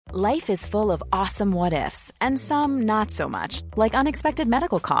Life is full of awesome what-ifs, and some not so much, like unexpected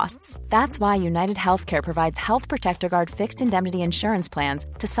medical costs. That's why United Healthcare provides Health Protector Guard fixed indemnity insurance plans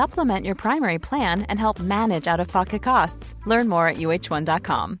to supplement your primary plan and help manage out-of-pocket costs. Learn more at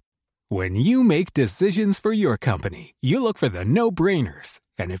uh1.com. When you make decisions for your company, you look for the no-brainers.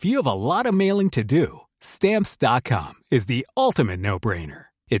 And if you have a lot of mailing to do, Stamps.com is the ultimate no-brainer.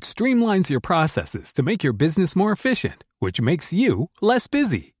 It streamlines your processes to make your business more efficient, which makes you less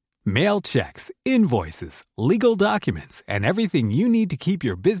busy. Mail checks, invoices, legal documents, and everything you need to keep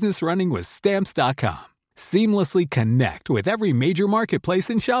your business running with Stamps.com. Seamlessly connect with every major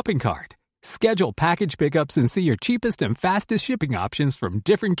marketplace and shopping cart. Schedule package pickups and see your cheapest and fastest shipping options from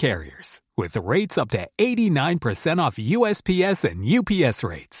different carriers, with rates up to 89% off USPS and UPS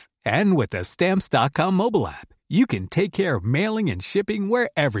rates. And with the Stamps.com mobile app, you can take care of mailing and shipping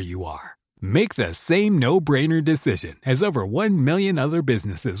wherever you are. Make the same no-brainer decision as over 1 million other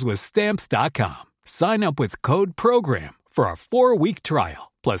businesses with Stamps.com. Sign up with code PROGRAM for a 4-week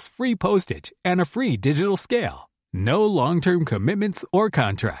trial, plus free postage and a free digital scale. No long-term commitments or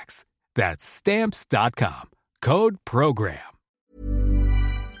contracts. That's Stamps.com. Code PROGRAM.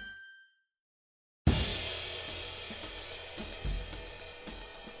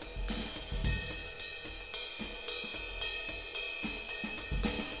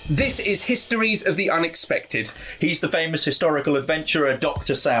 This is Histories of the Unexpected. He's the famous historical adventurer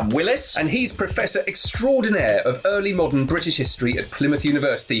Dr. Sam Willis. And he's Professor Extraordinaire of Early Modern British History at Plymouth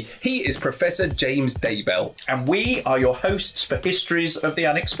University. He is Professor James Daybell. And we are your hosts for Histories of the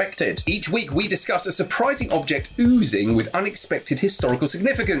Unexpected. Each week we discuss a surprising object oozing with unexpected historical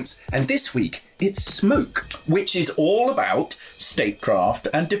significance. And this week, it's smoke. Which is all about statecraft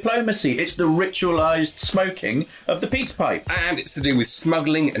and diplomacy. It's the ritualised smoking of the peace pipe. And it's to do with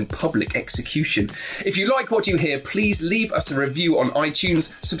smuggling and public execution. If you like what you hear, please leave us a review on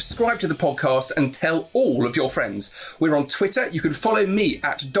iTunes, subscribe to the podcast, and tell all of your friends. We're on Twitter. You can follow me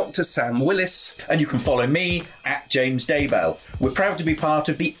at Dr. Sam Willis. And you can follow me at James Daybell. We're proud to be part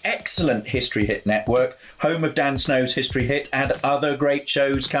of the excellent History Hit Network, home of Dan Snow's History Hit and other great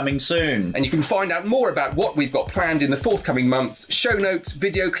shows coming soon. And you can find out more about what we've got planned in the forthcoming months, show notes,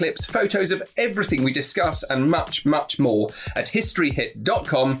 video clips, photos of everything we discuss, and much, much more at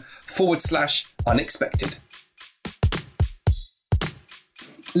historyhit.com/unexpected.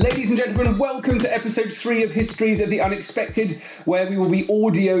 Ladies and gentlemen, welcome to episode 3 of Histories of the Unexpected, where we will be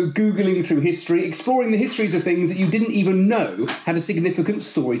audio Googling through history, exploring the histories of things that you didn't even know had a significant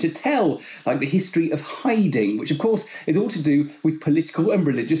story to tell, like the history of hiding, which of course is all to do with political and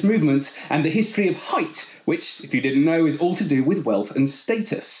religious movements, and the history of height, which, if you didn't know, is all to do with wealth and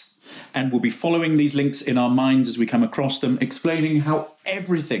status. And we'll be following these links in our minds as we come across them, explaining how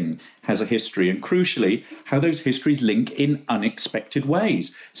everything has a history, and crucially, how those histories link in unexpected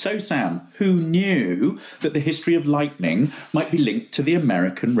ways. So, Sam, who knew that the history of lightning might be linked to the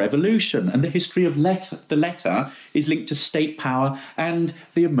American Revolution, and the history of the letter is linked to state power and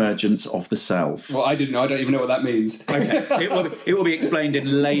the emergence of the self? Well, I didn't know. I don't even know what that means. Okay, it will be explained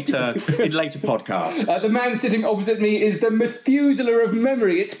in later podcasts. The man sitting opposite me is the Methuselah of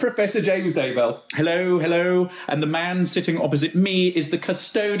memory. It's Professor James Daybell. Hello. And the man sitting opposite me is the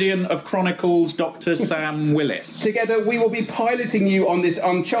custodian of Chronicles, Dr. Sam Willis. Together, we will be piloting you on this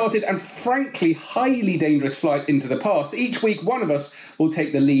uncharted and frankly highly dangerous flight into the past. Each week, one of us will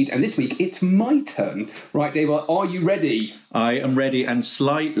take the lead, and this week, it's my turn. Right, Daybell, are you ready? I am ready and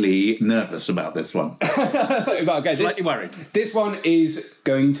slightly nervous about this one. Okay, slightly worried. This one is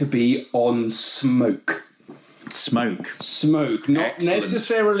going to be on smoke. Smoke. Not Excellent.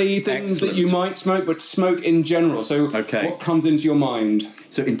 necessarily things that you might smoke, but smoke in general. So what comes into your mind?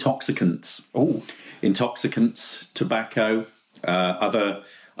 So intoxicants. Oh. Intoxicants, tobacco, other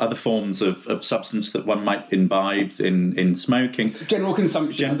forms of substance that one might imbibe in smoking. General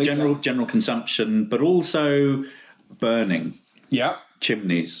consumption. General consumption, but also burning. Yeah.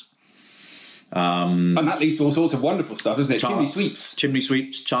 Chimneys. And that leads to all sorts of wonderful stuff, doesn't it? Chimney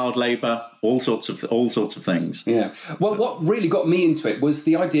sweeps, child labour, all sorts of things. Yeah. Well, what really got me into it was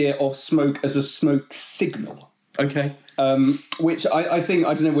the idea of smoke as a smoke signal. Okay. Which I think,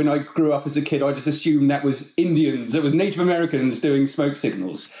 I don't know, when I grew up as a kid, I just assumed that was Indians, it was Native Americans doing smoke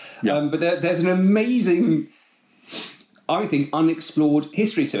signals. Yeah. But there's an amazing, I think, unexplored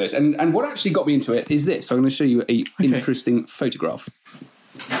history to it. And what actually got me into it is this. So I'm going to show you an interesting photograph.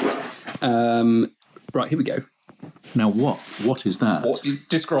 Right, here we go. Now, what is that?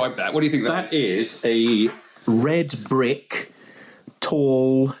 Describe that. What do you think that is? That is a red brick,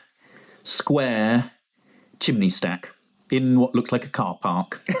 tall, square chimney stack in what looks like a car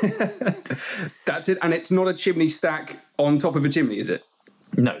park. That's it. And it's not a chimney stack on top of a chimney, is it?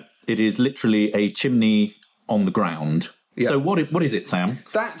 No, it is literally a chimney on the ground. Yeah. So what is it, Sam?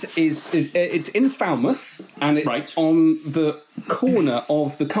 That is, it's in Falmouth, and it's Right. on the corner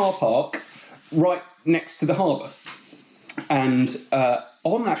of the car park right next to the harbour. And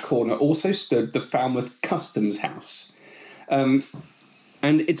on that corner also stood the Falmouth Customs House. And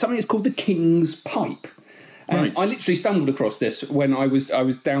it's something that's called the King's Pipe. And Right. I literally stumbled across this when I was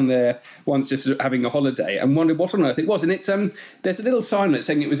down there once just having a holiday and wondered what on earth it was. And it's there's a little sign that's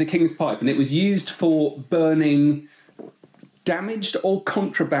saying it was the King's Pipe, and it was used for burning damaged or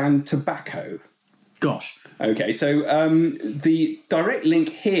contraband tobacco. Gosh. Okay, so the direct link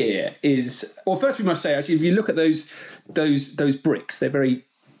here is, well, first we must say, actually, if you look at those bricks, they're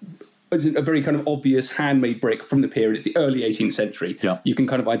a very kind of obvious handmade brick from the period. It's the early 18th century. Yeah. You can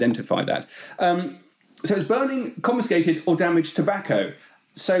kind of identify that. So it's burning confiscated or damaged tobacco.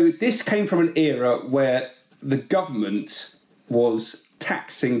 So this came from an era where the government was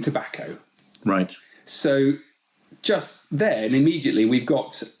taxing tobacco. Right. So just then, immediately, we've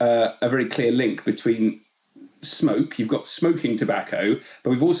got a very clear link between smoke. You've got smoking tobacco,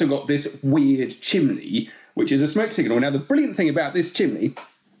 but we've also got this weird chimney, which is a smoke signal. Now, the brilliant thing about this chimney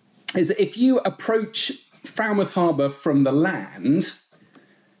is that if you approach Falmouth Harbour from the land,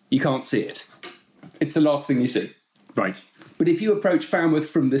 you can't see it. It's the last thing you see. Right. But if you approach Falmouth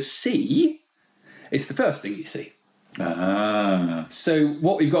from the sea, it's the first thing you see. Ah. So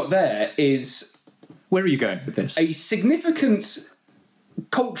what we've got there is Where are you going with this? a significant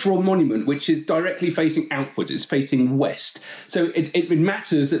cultural monument which is directly facing outwards. It's facing west. So it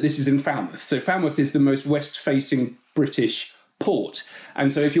matters that this is in Falmouth. So Falmouth is the most west-facing British port.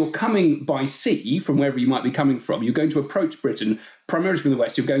 And so if you're coming by sea from wherever you might be coming from, you're going to approach Britain primarily from the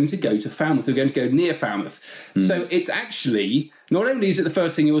west. You're going to go to Falmouth. You're going to go near Falmouth. So it's actually, not only is it the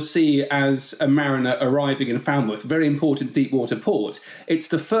first thing you'll see as a mariner arriving in Falmouth, very important deep water port, it's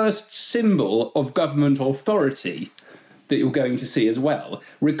the first symbol of government authority that you're going to see as well,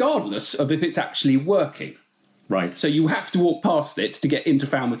 regardless of if it's actually working. Right. So you have to walk past it to get into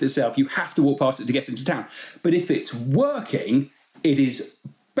Falmouth itself. You have to walk past it to get into town. But if it's working, it is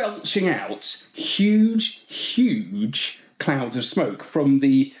belching out huge, huge clouds of smoke from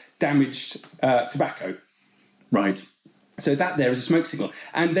the damaged tobacco. Right. So that there is a smoke signal.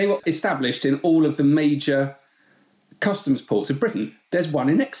 And they were established in all of the major customs ports of Britain. There's one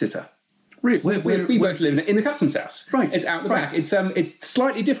in Exeter. Really? We both live in the customs house. Right. It's out the Right. back. It's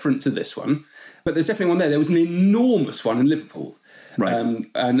slightly different to this one, but there's definitely one there. There was an enormous one in Liverpool. Right.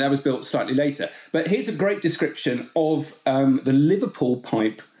 And that was built slightly later. But here's a great description of the Liverpool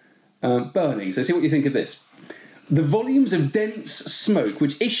pipe burning. So see what you think of this. The volumes of dense smoke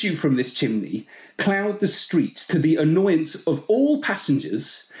which issue from this chimney cloud the streets to the annoyance of all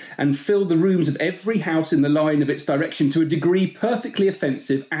passengers and fill the rooms of every house in the line of its direction to a degree perfectly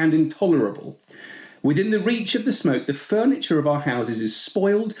offensive and intolerable. Within the reach of the smoke, the furniture of our houses is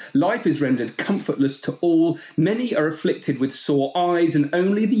spoiled, life is rendered comfortless to all, many are afflicted with sore eyes, and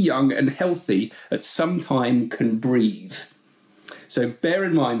only the young and healthy at some time can breathe. So bear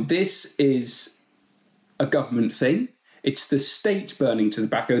in mind, this is a government thing. It's the state burning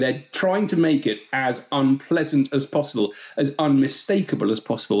tobacco. They're trying to make it as unpleasant as possible, as unmistakable as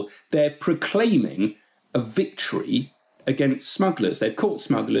possible. They're proclaiming a victory against smugglers. They've caught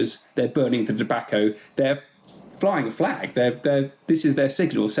smugglers. They're burning the tobacco. They're flying a flag. This is their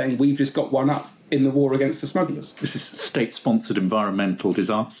signal saying we've just got one up in the war against the smugglers. This is a state-sponsored environmental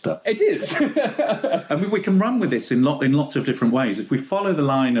disaster. It is. I mean, we can run with this in lots of different ways. If we follow the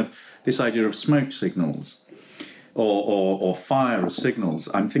line of this idea of smoke signals or fire as signals,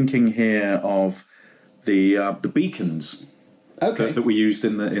 I'm thinking here of the beacons Okay. that were used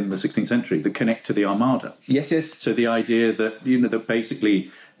in the 16th century that connect to the Armada. Yes, yes. So the idea that that basically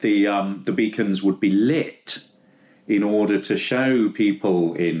the beacons would be lit in order to show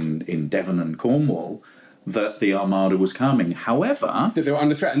people in Devon and Cornwall that the Armada was coming. However, That they were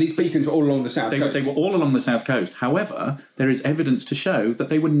under threat, and these beacons were all along the south coast. they were all along the south coast. However, there is evidence to show that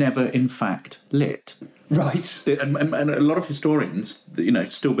they were never, in fact, lit. Right. And a lot of historians,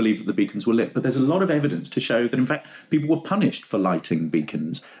 still believe that the beacons were lit, but there's a lot of evidence to show that, in fact, people were punished for lighting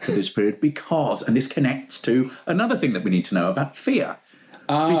beacons at this period because, and this connects to another thing that we need to know about fear.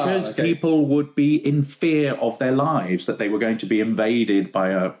 Because people would be in fear of their lives, that they were going to be invaded by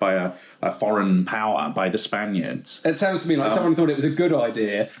a foreign power, by the Spaniards. It sounds to me like someone thought it was a good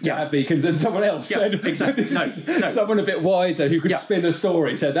idea to have beacons, and someone else said, exactly. No. someone a bit wiser who could spin a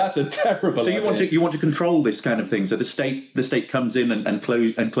story said that's a terrible idea. So you want to control this kind of thing. So the state comes in and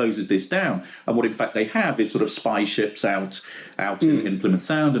closes this down. And what in fact they have is sort of spy ships out in Plymouth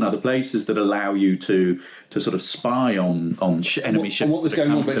Sound and other places that allow you to sort of spy on enemy ships. And what was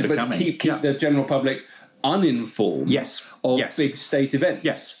going on, but to coming. keep the general public uninformed of big state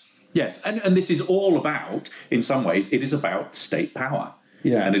events. Yes, and this is all about, in some ways, it is about state power.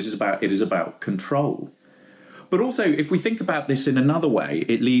 Yeah. And it is about control. But also, if we think about this in another way,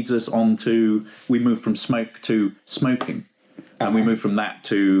 it leads us on to, we move from smoke to smoking, and we move from that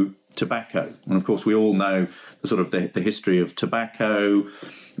to tobacco. And of course, we all know the sort of the history of tobacco,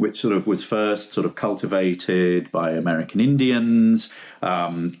 which sort of was first sort of cultivated by American Indians,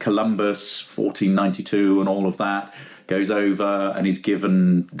 Columbus, 1492, and all of that. Goes over and is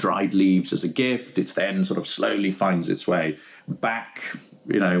given dried leaves as a gift. It's then sort of slowly finds its way back,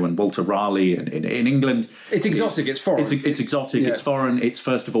 when Walter Raleigh in England. It's exotic, it's foreign. It's exotic, it's foreign. It's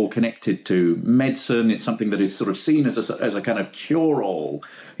first of all connected to medicine. It's something that is sort of seen as a kind of cure-all,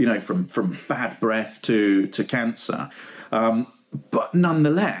 from bad breath to cancer. But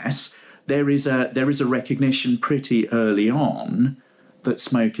nonetheless, there is a recognition pretty early on that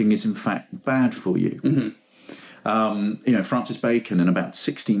smoking is in fact bad for you. Mm-hmm. Francis Bacon in about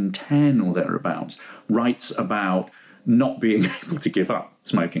 1610 or thereabouts writes about not being able to give up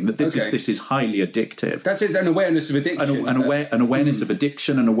smoking, that this is highly addictive. That's an awareness of addiction. An awareness of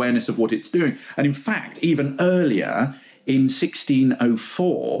addiction, an awareness of what it's doing. And in fact, even earlier, in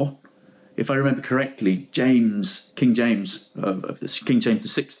 1604, if I remember correctly, King James VI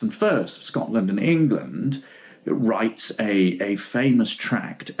and First of Scotland and England writes a famous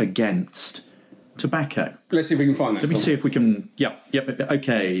tract against tobacco. Let's see if we can find that. Let me see if we can. Yep.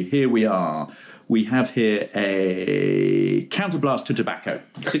 Okay, here we are. We have here a counterblast to tobacco.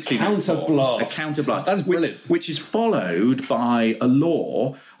 A counterblast. That's brilliant. Which is followed by a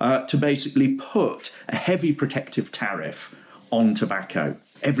law to basically put a heavy protective tariff on tobacco.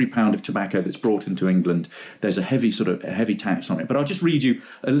 Every pound of tobacco that's brought into England, there's a heavy tax on it. But I'll just read you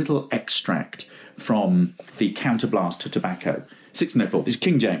a little extract from the counterblast to tobacco. 1604. This is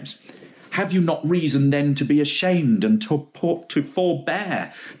King James. Have you not reason then to be ashamed and to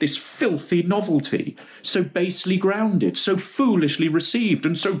forbear this filthy novelty, so basely grounded, so foolishly received,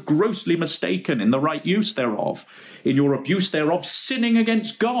 and so grossly mistaken in the right use thereof, in your abuse thereof, sinning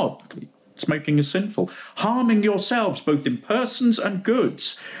against God? Smoking is sinful, harming yourselves both in persons and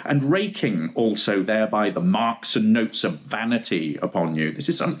goods, and raking also thereby the marks and notes of vanity upon you. This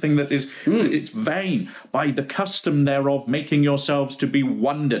is something that is, it's vain, by the custom thereof making yourselves to be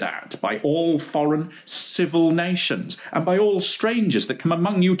wondered at by all foreign civil nations, and by all strangers that come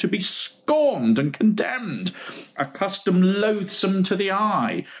among you to be scorned and condemned, a custom loathsome to the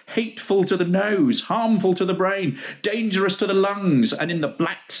eye, hateful to the nose, harmful to the brain, dangerous to the lungs, and in the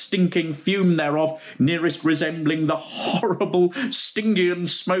black stinking fume thereof, nearest resembling the horrible Stygian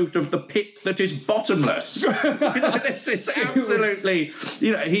smoke of the pit that is bottomless. This is absolutely, Do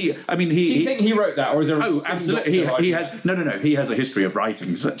you think he wrote that, or is there? Absolutely. He has no. He has a history of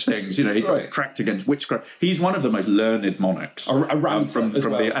writing such things. He tracked against witchcraft. He's one of the most learned monarchs. A ranter as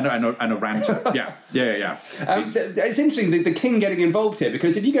well. And a ranter. Yeah. It's interesting the king getting involved here,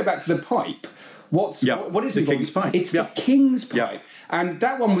 because if you go back to the pipe. What is the King's Pipe? It's the King's Pipe, and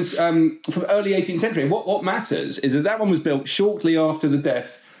that one was from early 18th century. What matters is that one was built shortly after the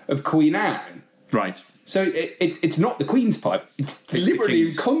death of Queen Anne. Right. So it's not the Queen's Pipe. It's deliberately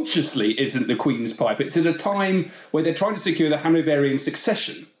and consciously isn't the Queen's Pipe. It's at a time where they're trying to secure the Hanoverian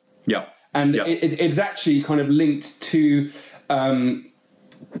succession. Yeah. And it's actually kind of linked to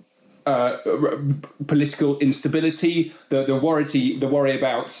political instability, the worry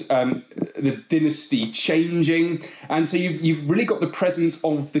about the dynasty changing, and so you've really got the presence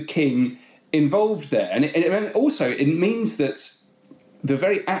of the king involved there, and it also means that the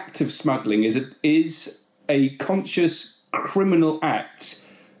very act of smuggling is a conscious criminal act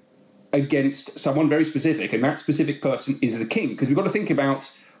against someone very specific, and that specific person is the king, because we've got to think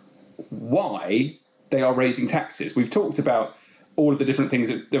about why they are raising taxes. We've talked about all of the different things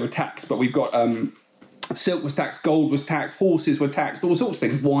that were taxed, but we've got silk was taxed, gold was taxed, horses were taxed, all sorts of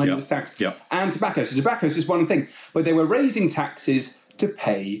things, wine was taxed, and tobacco. So tobacco is just one thing, but they were raising taxes to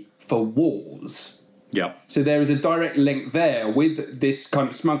pay for wars. Yeah. So there is a direct link there with this kind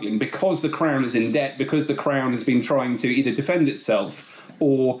of smuggling, because the crown is in debt, because the crown has been trying to either defend itself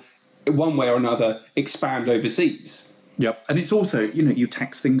or, one way or another, expand overseas. Yep, and it's also, you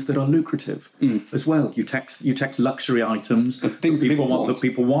tax things that are lucrative as well. You tax luxury items things that people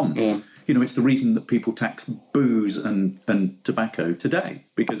want. Yeah. It's the reason that people tax booze and tobacco today,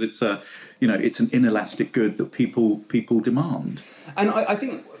 because it's it's an inelastic good that people demand. And I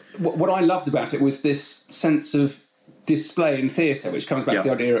think what I loved about it was this sense of display in theatre, which comes back to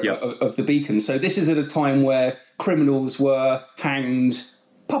the idea of the beacon. So this is at a time where criminals were hanged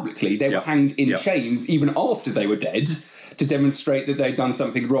publicly. They were Yep. hanged in Yep. chains even after they were dead to demonstrate that they'd done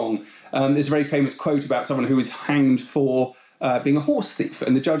something wrong. There's a very famous quote about someone who was hanged for being a horse thief,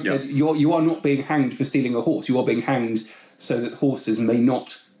 and the judge Yep. said, you are not being hanged for stealing a horse. You are being hanged so that horses may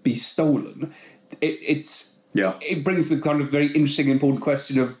not be stolen. It brings the kind of very interesting, important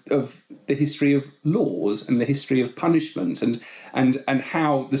question of the history of laws and the history of punishment and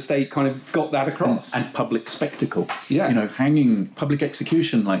how the state kind of got that across. And public spectacle. Yeah. You know, hanging, public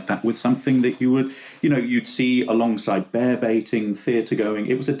execution like that was something that you would, you'd see alongside bear baiting, theatre going.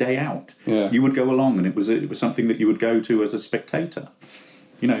 It was a day out. Yeah. You would go along, and it was something that you would go to as a spectator.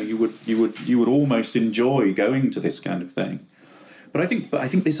 You would almost enjoy going to this kind of thing. But I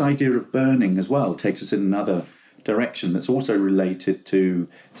think this idea of burning as well takes us in another direction that's also related to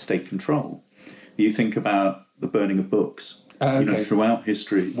state control. You think about the burning of books, throughout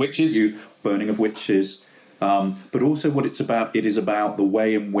history. Witches. Burning of witches. But also what it's about, it is about the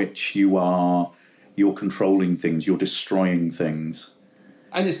way in which you're controlling things, you're destroying things.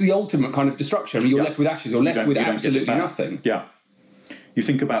 And it's the ultimate kind of destruction. I mean, you're left with ashes or left with absolutely nothing. Yeah. You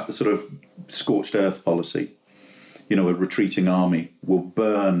think about the sort of scorched earth policy. A retreating army will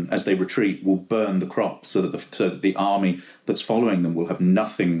burn, as they retreat, will burn the crops so that the army that's following them will have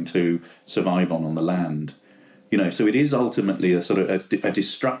nothing to survive on the land. So it is ultimately a sort of a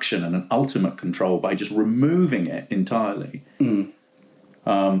destruction and an ultimate control by just removing it entirely.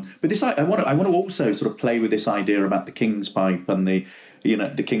 But this, I want to also sort of play with this idea about the king's pipe and the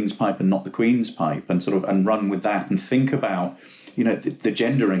king's pipe and not the queen's pipe, and run with that and think about, the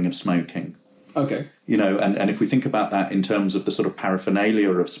gendering of smoking. Okay. And if we think about that in terms of the sort of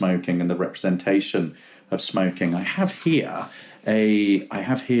paraphernalia of smoking and the representation of smoking, I have here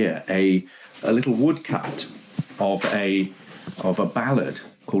a little woodcut of a ballad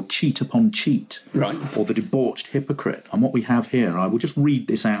called Cheat Upon Cheat, right, or The Debauched Hypocrite. And what we have here, I will just read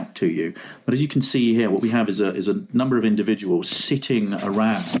this out to you. But as you can see here, what we have is a number of individuals sitting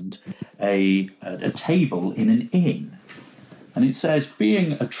around a table in an inn. And it says,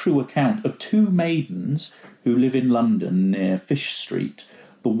 being a true account of two maidens who live in London near Fish Street,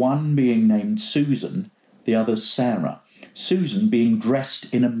 the one being named Susan, the other Sarah. Susan being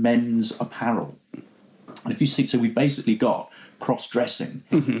dressed in a men's apparel. And if you see, so we've basically got cross-dressing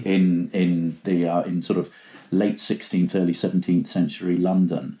in sort of late 16th, early 17th century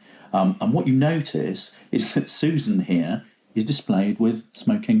London. And what you notice is that Susan here is displayed with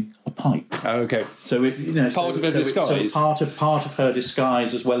smoking a pipe. Oh, okay. So part of her disguise. Part of her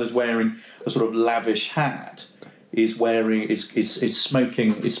disguise, as well as wearing a sort of lavish hat, is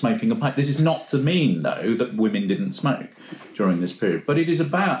smoking a pipe. This is not to mean, though, that women didn't smoke during this period, but it is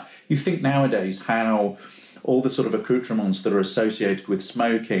about, you think nowadays how all the sort of accoutrements that are associated with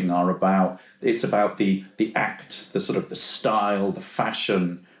smoking are about the act, the sort of the style, the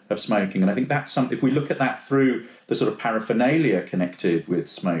fashion of smoking. And I think that's something, if we look at that through the sort of paraphernalia connected with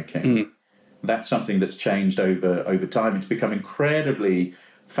smoking, that's something that's changed over time. It's become incredibly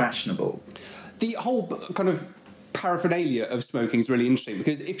fashionable. The whole kind of paraphernalia of smoking is really interesting,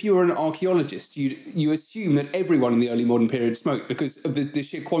 because if you're an archaeologist, you assume that everyone in the early modern period smoked because of the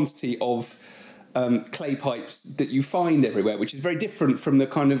sheer quantity of clay pipes that you find everywhere, which is very different from the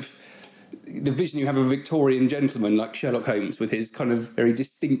kind of the vision you have of a Victorian gentleman like Sherlock Holmes with his kind of very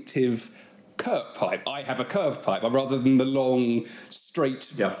distinctive curved pipe. I have a curved pipe rather than the long, straight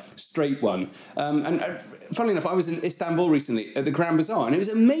one. And funnily enough, I was in Istanbul recently at the Grand Bazaar, and it was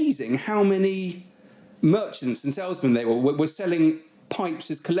amazing how many merchants and salesmen they were selling pipes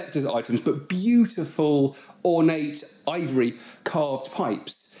as collector's items, but beautiful, ornate, ivory carved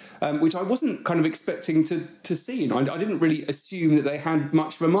pipes. Which I wasn't kind of expecting to see. I didn't really assume that they had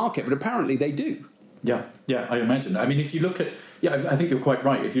much of a market, but apparently they do. Yeah, I imagine. I mean, if you look at, I think you're quite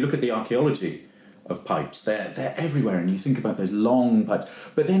right. If you look at the archaeology of pipes, they're everywhere, and you think about those long pipes.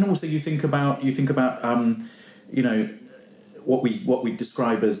 But then also you think about what we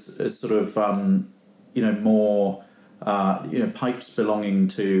describe as sort of more pipes belonging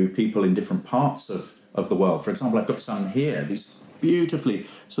to people in different parts of the world. For example, I've got some here. These beautifully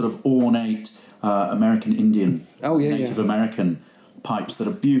sort of ornate American Indian, Native American pipes that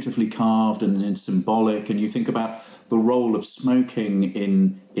are beautifully carved and symbolic. And you think about the role of smoking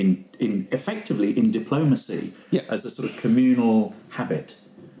in effectively in diplomacy as a sort of communal habit.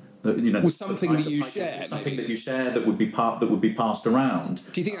 Something that you share. Something that you share that would be passed around.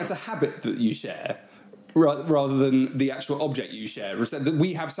 Do you think that's a habit that you share, rather than the actual object you share? Or is that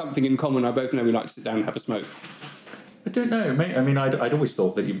we have something in common? I both know we like to sit down and have a smoke. I don't know. I mean, I'd always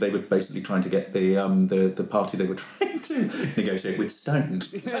thought that they were basically trying to get the party they were trying to negotiate with stoned.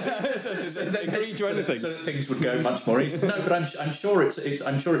 Agree to anything. So that things would go much more easily. No, but I'm sure it's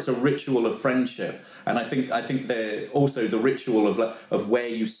a ritual of friendship, and I think they're also the ritual of where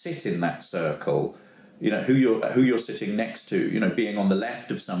you sit in that circle. You know, who you're sitting next to. You know, being on the left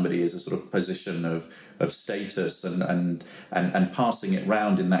of somebody is a sort of position of status, and passing it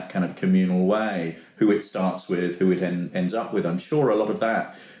round in that kind of communal way. Who it starts with, who it ends up with. I'm sure a lot of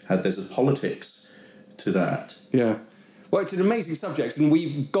that there's a politics to that. Yeah. Well, it's an amazing subject, and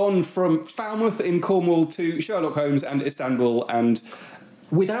we've gone from Falmouth in Cornwall to Sherlock Holmes and Istanbul and.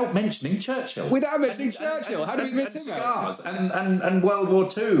 Without mentioning Churchill. Churchill. How do we miss him out? And World War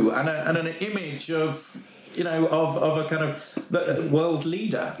II and an image of, you know, of a kind of world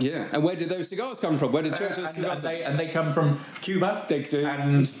leader. Yeah. And where did those cigars come from? Where did Churchill's cigars come from? And they come from Cuba. They do.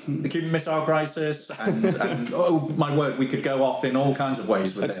 And the Cuban Missile Crisis. And oh, my word, we could go off in all kinds of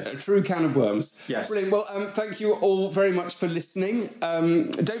ways with this. A true can of worms. Yes. Brilliant. Well, thank you all very much for listening.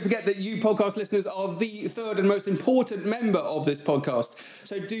 Don't forget that you podcast listeners are the third and most important member of this podcast.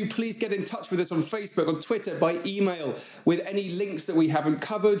 So do please get in touch with us on Facebook, on Twitter, by email with any links that we haven't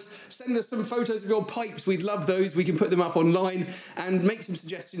covered. Send us some photos of your pipes. We'd love those. We can put them up online and make some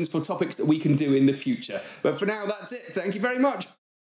suggestions for topics that we can do in the future. But for now, that's it. Thank you very much.